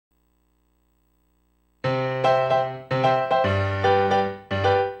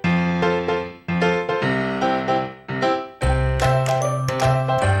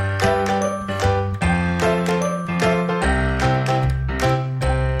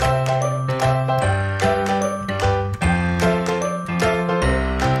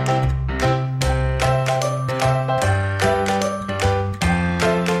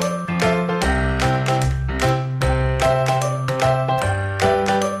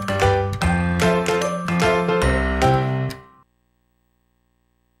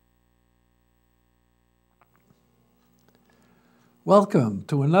Welcome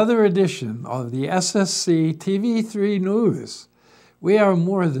to another edition of the SSC TV3 News. We are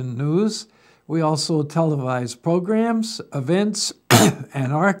more than news. We also televise programs, events,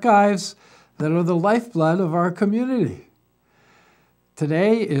 and archives that are the lifeblood of our community.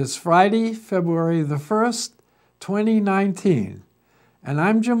 Today is Friday, February the 1st, 2019, and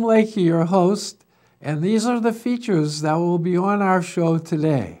I'm Jim Lakey, your host, and these are the features that will be on our show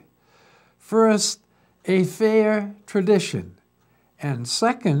today. First, a fair tradition. And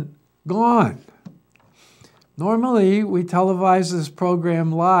second, gone. Normally, we televise this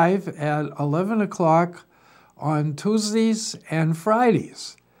program live at 11 o'clock on Tuesdays and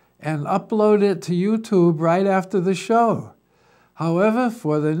Fridays and upload it to YouTube right after the show. However,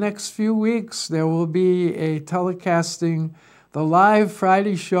 for the next few weeks, there will be a telecasting the live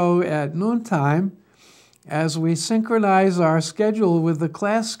Friday show at noontime as we synchronize our schedule with the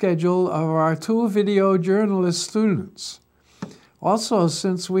class schedule of our two video journalist students. Also,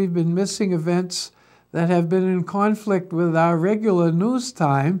 since we've been missing events that have been in conflict with our regular news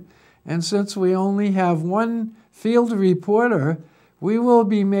time, and since we only have one field reporter, we will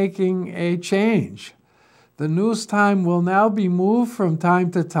be making a change. The news time will now be moved from time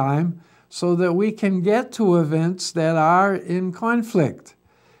to time so that we can get to events that are in conflict.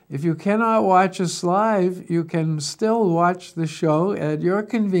 If you cannot watch us live, you can still watch the show at your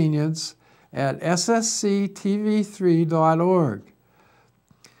convenience at ssctv3.org.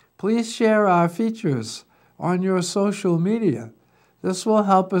 Please share our features on your social media. This will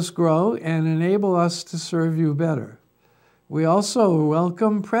help us grow and enable us to serve you better. We also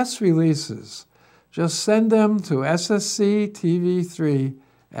welcome press releases. Just send them to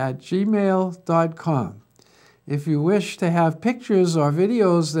ssctv3@gmail.com. If you wish to have pictures or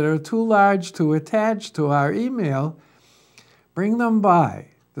videos that are too large to attach to our email, bring them by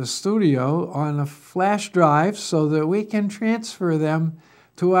the studio on a flash drive so that we can transfer them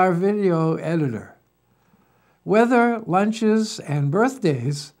to our video editor. Weather, lunches, and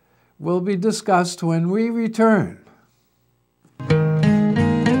birthdays will be discussed when we return.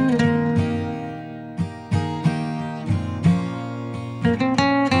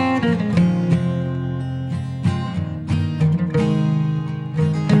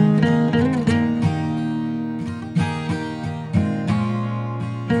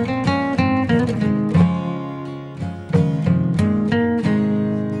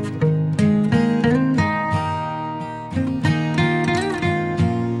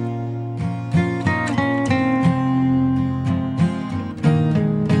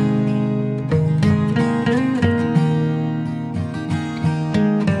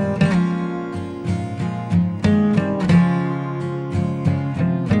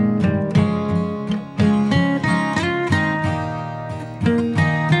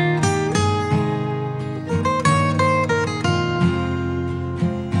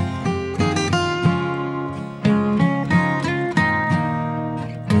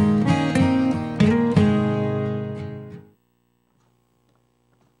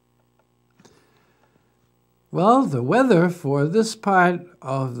 Well, the weather for this part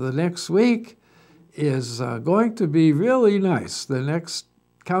of the next week is going to be really nice. The next,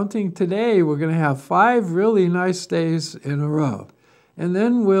 counting today, we're going to have 5 really nice days in a row. And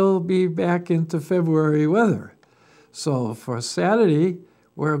then we'll be back into February weather. So for Saturday,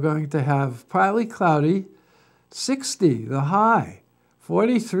 we're going to have partly cloudy, 60 the high,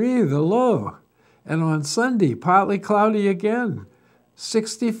 43 the low. And on Sunday, partly cloudy again,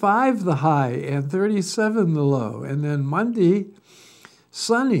 65 the high and 37 the low. And then Monday,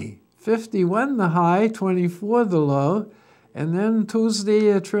 sunny, 51 the high, 24 the low. And then Tuesday,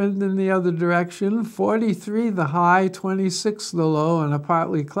 a trend in the other direction, 43 the high, 26 the low on a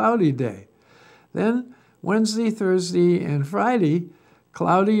partly cloudy day. Then Wednesday, Thursday, and Friday,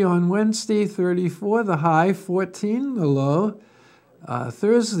 cloudy on Wednesday, 34 the high, 14 the low.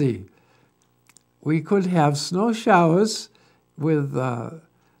 Thursday, we could have snow showers with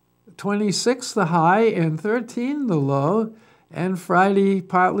 26 the high and 13 the low. And Friday,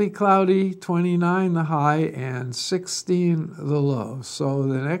 partly cloudy, 29 the high and 16 the low. So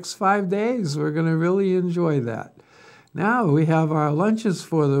the next 5 days, we're going to really enjoy that. Now we have our lunches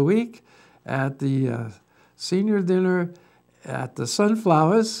for the week at the senior dinner at the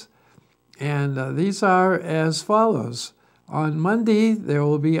Sunflowers. And these are as follows. On Monday, there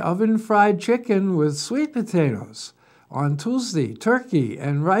will be oven-fried chicken with sweet potatoes. On Tuesday, turkey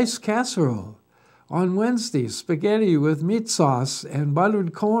and rice casserole. On Wednesday, spaghetti with meat sauce and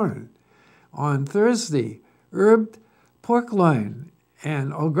buttered corn. On Thursday, herbed pork loin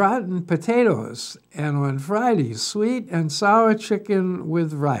and au gratin potatoes. And on Friday, sweet and sour chicken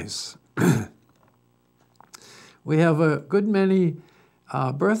with rice. We have a good many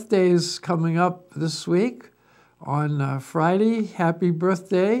birthdays coming up this week. On Friday, happy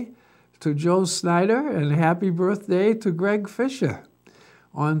birthday to Joe Snyder and happy birthday to Greg Fisher.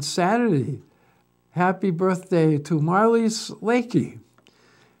 On Saturday, happy birthday to Marlies Lakey.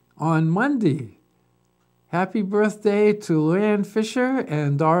 On Monday, happy birthday to Luann Fisher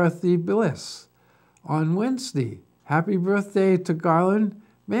and Dorothy Bliss. On Wednesday, happy birthday to Garland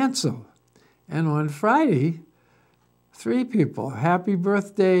Mansell. And on Friday, 3 people. Happy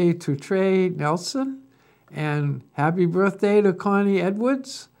birthday to Trey Nelson, and happy birthday to Connie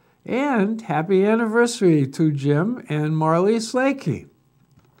Edwards, and happy anniversary to Jim and Marley Slakey.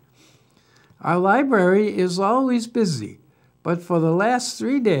 Our library is always busy, but for the last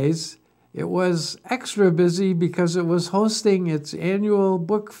 3 days, it was extra busy because it was hosting its annual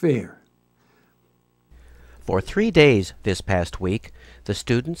book fair. For 3 days this past week, the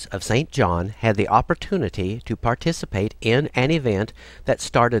students of St. John had the opportunity to participate in an event that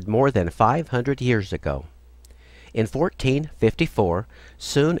started more than 500 years ago. In 1454,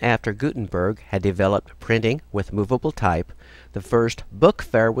 soon after Gutenberg had developed printing with movable type, the first book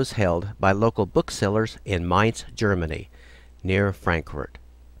fair was held by local booksellers in Mainz, Germany, near Frankfurt.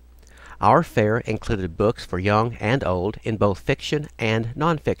 Our fair included books for young and old in both fiction and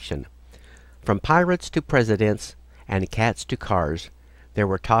nonfiction. From pirates to presidents and cats to cars, there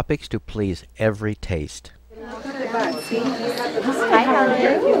were topics to please every taste. Hi, how are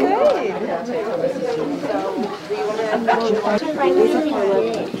you? I'm going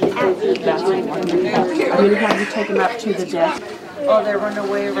to have you take them up to the desk. Oh, they're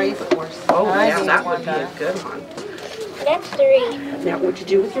runaway race horse. Oh, yeah, that would be a good one. That's 3. Now, what'd you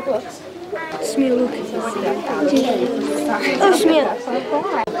do with your books? Smooth. Oh, smooth.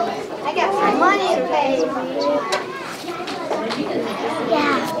 I got some money to pay.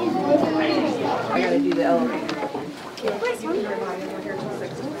 Yeah. I gotta do the elevator.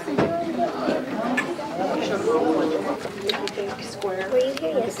 Were you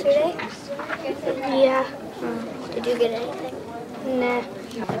here yesterday? Yeah. Did you get anything? Nah.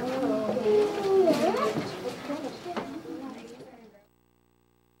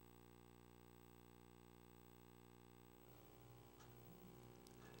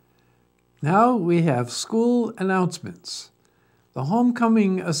 Now we have school announcements. The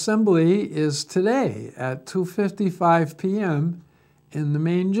homecoming assembly is today at 2:55 p.m. in the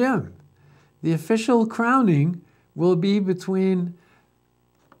main gym. The official crowning will be between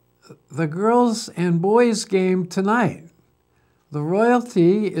the girls and boys game tonight. The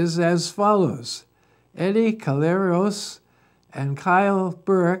royalty is as follows: Eddie Caleros and Kyle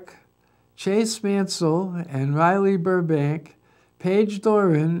Burke, Chase Mansell and Riley Burbank, Paige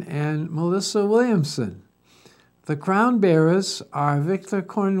Doran and Melissa Williamson. The crown bearers are Victor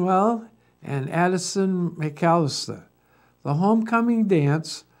Cornwell and Addison McAllister. The homecoming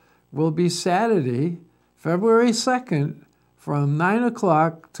dance will be Saturday, February 2nd, from 9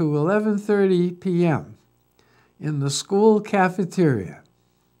 o'clock to 11:30 p.m. in the school cafeteria.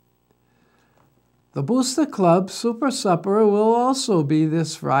 The Booster Club Super Supper will also be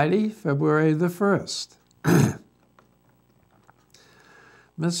this Friday, February the 1st.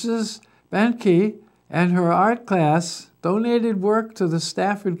 Mrs. Benke and her art class donated work to the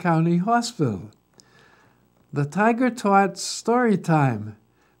Stafford County Hospital. The Tiger Tots Story Time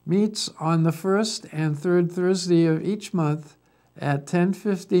meets on the first and third Thursday of each month at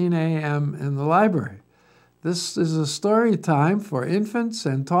 10:15 a.m. in the library. This is a story time for infants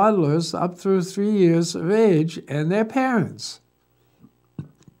and toddlers up through 3 years of age and their parents.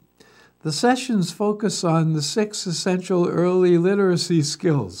 The sessions focus on the 6 essential early literacy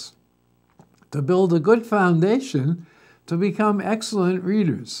skills to build a good foundation to become excellent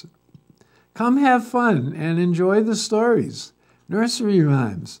readers. Come have fun and enjoy the stories, nursery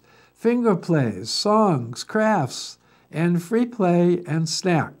rhymes, finger plays, songs, crafts, and free play and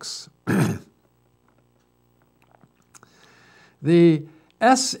snacks. The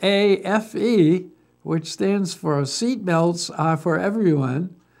SAFE which stands for Seat Belts Are for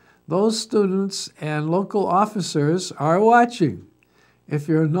Everyone, those students and local officers are watching. If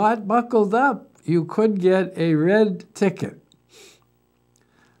you're not buckled up, you could get a red ticket.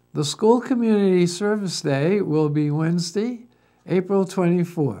 The School Community Service Day will be Wednesday, April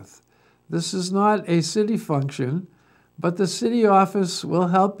 24th. This is not a city function, but the city office will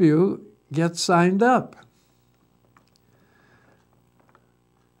help you get signed up.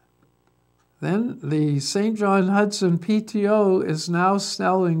 Then the St. John Hudson PTO is now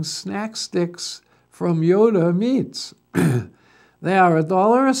selling snack sticks from Yoda Meats. They are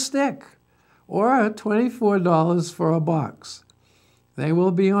 $1 a stick or $24 for a box. They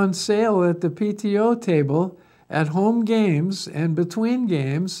will be on sale at the PTO table at home games and between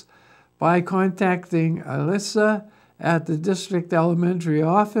games by contacting Alyssa at the District Elementary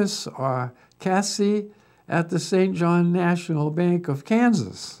Office or Cassie at the St. John National Bank of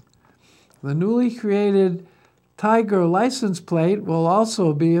Kansas. The newly created Tiger license plate will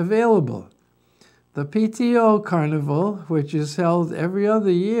also be available. The PTO Carnival, which is held every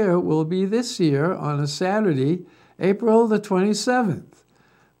other year, will be this year on a Saturday, April the 27th.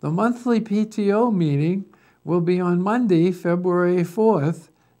 The monthly PTO meeting will be on Monday, February 4th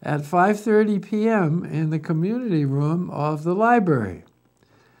at 5:30 p.m. in the community room of the library.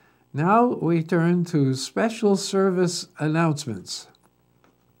 Now we turn to special service announcements.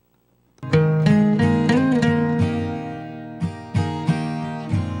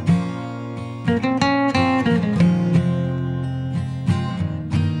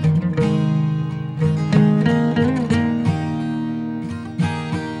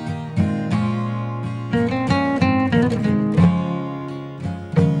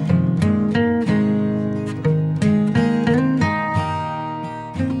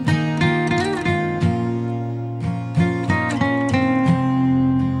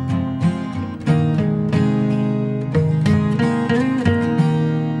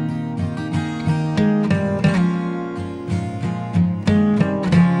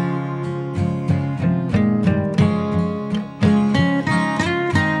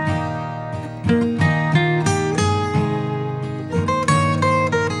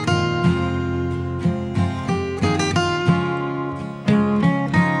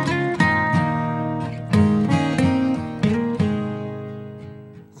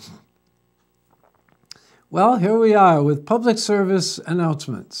 Well, here we are with public service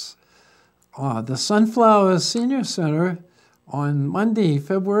announcements. The Sunflower Senior Center on Monday,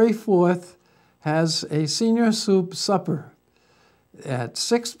 February 4th, has a senior soup supper at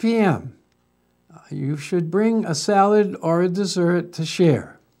 6 p.m. You should bring a salad or a dessert to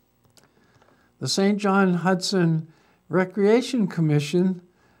share. The St. John Hudson Recreation Commission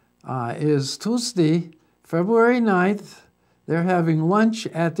is Tuesday, February 9th. They're having lunch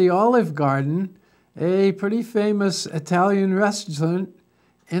at the Olive Garden, a pretty famous Italian restaurant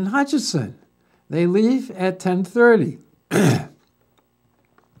in Hutchinson. They leave at 10:30.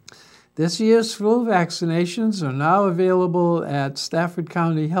 This year's flu vaccinations are now available at Stafford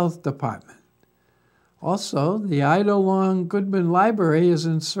County Health Department. Also, the Ida Long Goodman Library is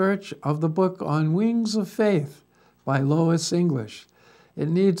in search of the book On Wings of Faith by Lois English. It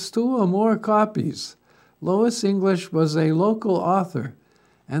needs 2 or more copies. Lois English was a local author,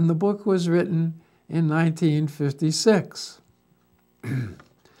 and the book was written in 1956. The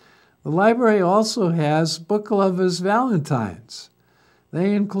library also has Book Lovers Valentines.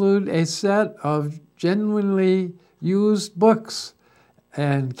 They include a set of genuinely used books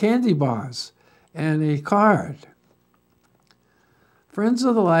and candy bars and a card. Friends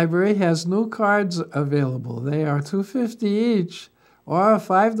of the Library has new cards available. They are $2.50 each or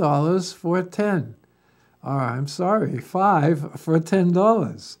 $5 for 10. $5 for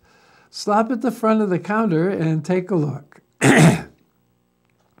 $10. Stop at the front of the counter and take a look.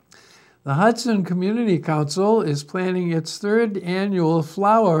 The Hudson Community Council is planning its 3rd annual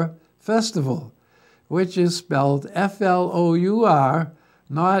Flower Festival, which is spelled F-L-O-U-R,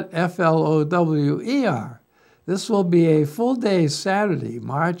 not F-L-O-W-E-R. This will be a full day Saturday,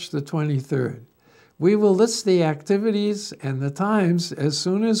 March the 23rd. We will list the activities and the times as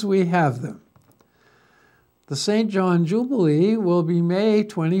soon as we have them. The St. John Jubilee will be May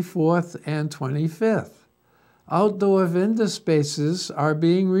 24th and 25th. Outdoor vendor spaces are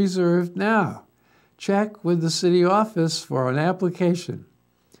being reserved now. Check with the city office for an application.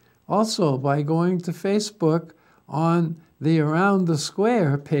 Also, by going to Facebook on the Around the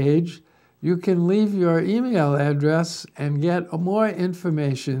Square page, you can leave your email address and get more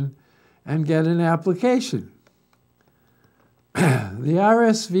information and get an application. The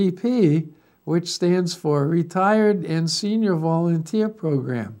RSVP, which stands for Retired and Senior Volunteer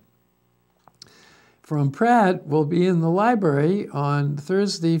Program, from Pratt will be in the library on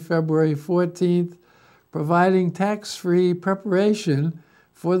Thursday, February 14th, providing tax-free preparation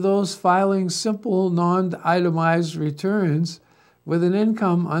for those filing simple non-itemized returns with an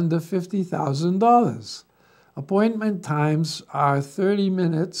income under $50,000. Appointment times are 30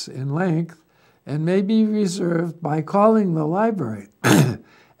 minutes in length and may be reserved by calling the library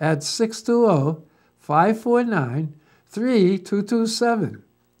at 620-549-3227.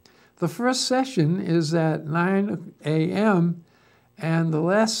 The first session is at 9 a.m. and the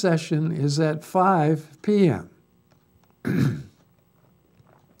last session is at 5 p.m.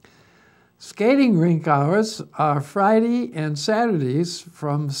 Skating rink hours are Friday and Saturdays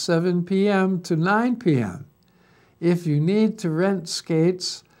from 7 p.m. to 9 p.m. If you need to rent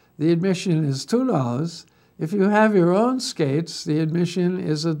skates, the admission is $2. If you have your own skates, the admission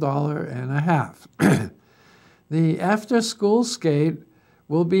is $1.50. The after-school skate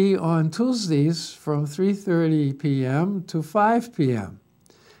will be on Tuesdays from 3:30 p.m. to 5 p.m.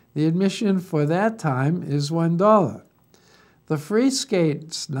 The admission for that time is $1. The free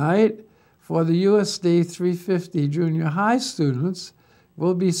skates night for the USD 350 junior high students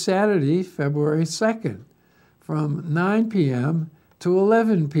will be Saturday, February 2nd, from 9 p.m. to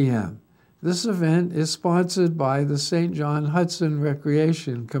 11 p.m. This event is sponsored by the St. John Hudson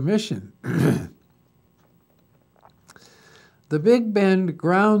Recreation Commission. The Big Bend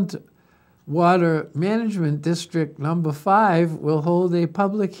Groundwater Management District Number 5 will hold a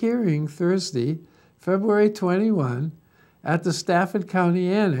public hearing Thursday, February 21, at the Stafford County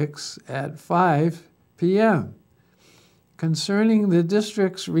Annex at 5 p.m. concerning the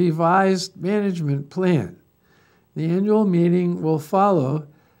district's revised management plan. The annual meeting will follow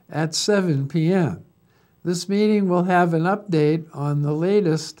at 7 p.m. This meeting will have an update on the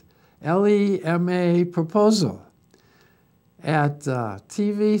latest LEMA proposal. At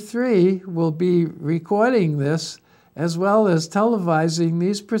TV3 will be recording this as well as televising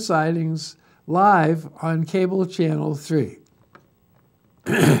these proceedings live on Cable Channel 3.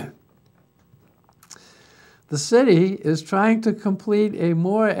 The city is trying to complete a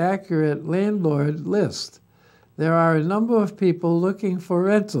more accurate landlord list. There are a number of people looking for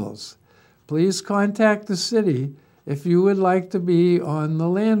rentals. Please contact the city if you would like to be on the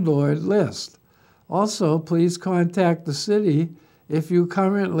landlord list. Also, please contact the city if you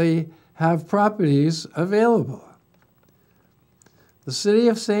currently have properties available. The City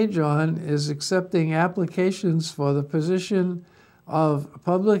of St. John is accepting applications for the position of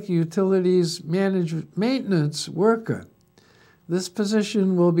Public Utilities Maintenance Worker. This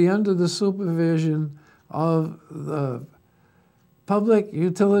position will be under the supervision of the Public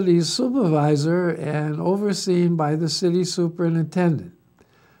Utilities Supervisor and overseen by the City Superintendent.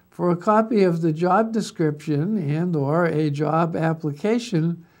 For a copy of the job description and/or a job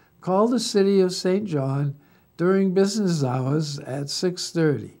application, call the City of St. John during business hours at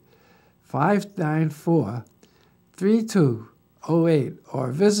 630-594-3208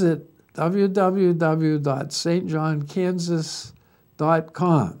 or visit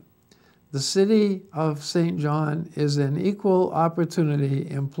www.stjohnkansas.com. The City of St. John is an equal opportunity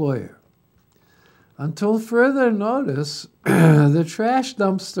employer. Until further notice, the trash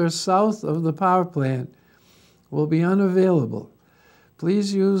dumpster south of the power plant will be unavailable.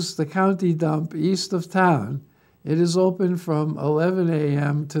 Please use the county dump east of town. It is open from 11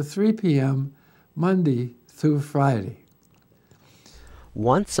 a.m. to 3 p.m. Monday through Friday.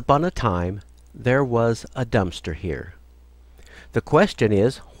 Once upon a time, there was a dumpster here. The question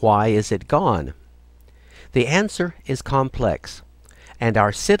is, why is it gone? The answer is complex, and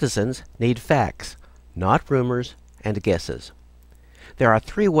our citizens need facts, not rumors and guesses. There are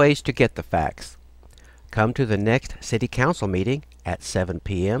 3 ways to get the facts. Come to the next City Council meeting at 7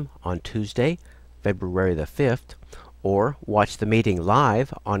 p.m. on Tuesday, February the 5th, or watch the meeting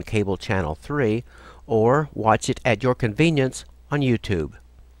live on Cable Channel 3, or watch it at your convenience on YouTube.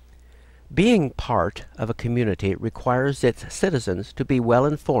 Being part of a community requires its citizens to be well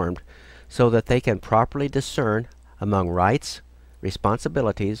informed so that they can properly discern among rights,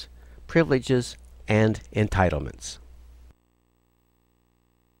 responsibilities, privileges, and entitlements.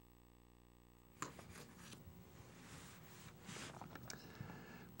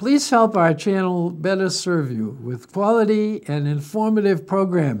 Please help our channel better serve you with quality and informative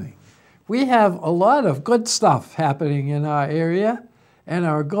programming. We have a lot of good stuff happening in our area, and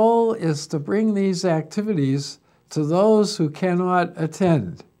our goal is to bring these activities to those who cannot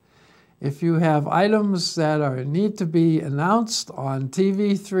attend. If you have items that need to be announced on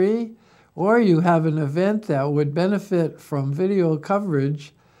TV3, or you have an event that would benefit from video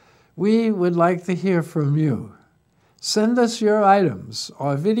coverage, we would like to hear from you. Send us your items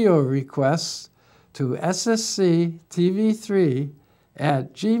or video requests to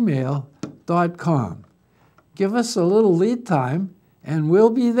ssctv3@gmail.com. Give us a little lead time, and we'll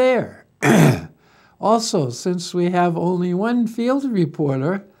be there. Also, since we have only one field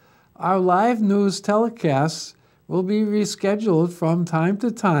reporter, our live news telecasts will be rescheduled from time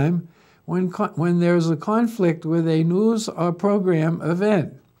to time when there's a conflict with a news or program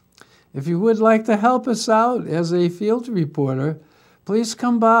event. If you would like to help us out as a field reporter, please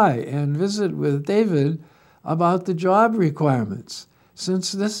come by and visit with David about the job requirements.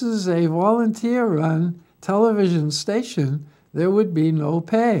 Since this is a volunteer-run television station, there would be no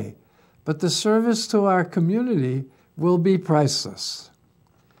pay, but the service to our community will be priceless.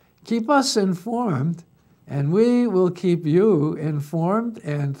 Keep us informed, and we will keep you informed,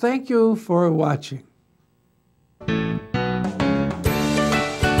 and thank you for watching.